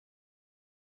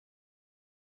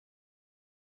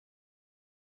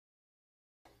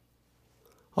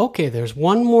Okay, there's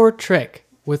one more trick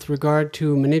with regard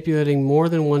to manipulating more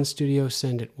than one studio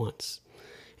send at once.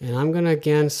 And I'm going to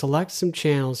again select some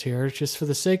channels here. Just for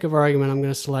the sake of argument, I'm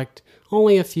going to select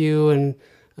only a few and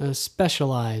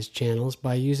specialized channels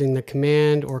by using the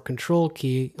Command or Control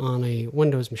key on a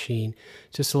Windows machine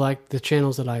to select the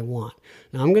channels that I want.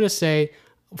 Now I'm going to say,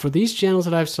 for these channels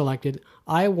that I've selected,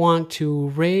 I want to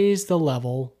raise the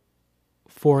level,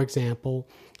 for example,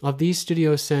 of these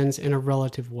studio sends in a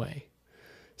relative way.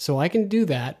 So I can do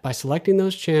that by selecting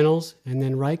those channels and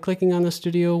then right-clicking on the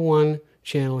Studio One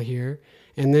channel here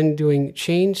and then doing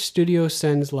Change Studio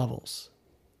Sends Levels.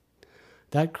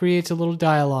 That creates a little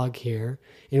dialog here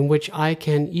in which I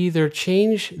can either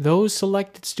change those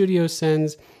selected studio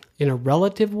sends in a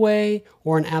relative way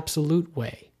or an absolute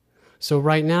way. So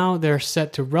right now they're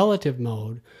set to relative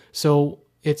mode, so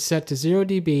it's set to 0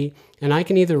 dB, and I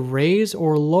can either raise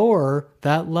or lower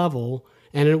that level,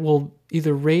 and it will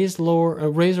either raise or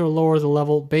lower the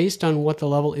level based on what the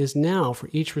level is now for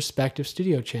each respective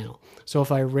studio channel. So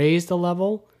if I raise the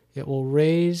level, it will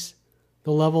raise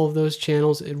the level of those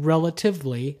channels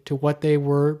relatively to what they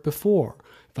were before.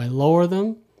 If I lower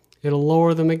them, it'll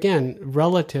lower them again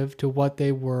relative to what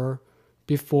they were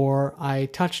before I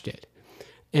touched it.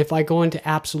 If I go into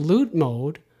absolute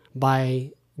mode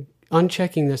by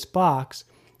unchecking this box,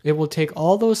 it will take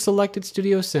all those selected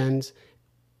studio sends,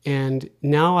 and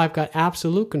now I've got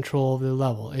absolute control of the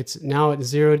level. It's now at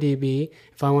 0 dB.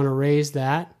 If I want to raise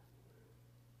that,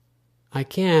 I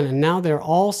can, and now they're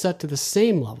all set to the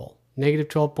same level, negative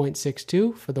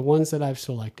 12.62 for the ones that I've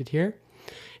selected here.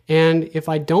 And if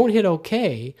I don't hit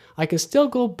OK, I can still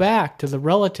go back to the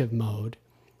relative mode,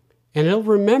 and it'll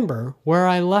remember where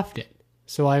I left it.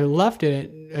 So I left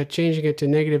it at changing it to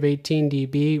negative 18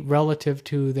 dB relative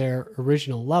to their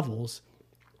original levels.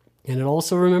 And it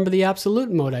also remember the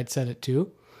absolute mode I'd set it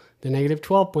to, the negative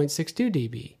 12.62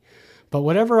 dB. But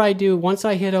whatever I do, once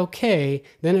I hit OK,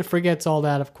 then it forgets all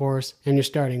that, of course, and you're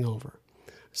starting over.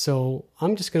 So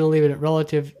I'm just going to leave it at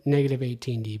relative negative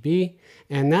 18 dB.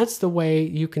 And that's the way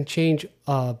you can change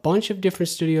a bunch of different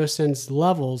studio sends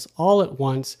levels all at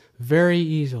once very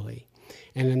easily.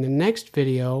 And in the next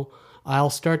video,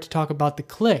 I'll start to talk about the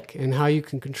click and how you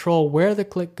can control where the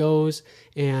click goes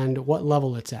and what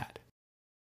level it's at.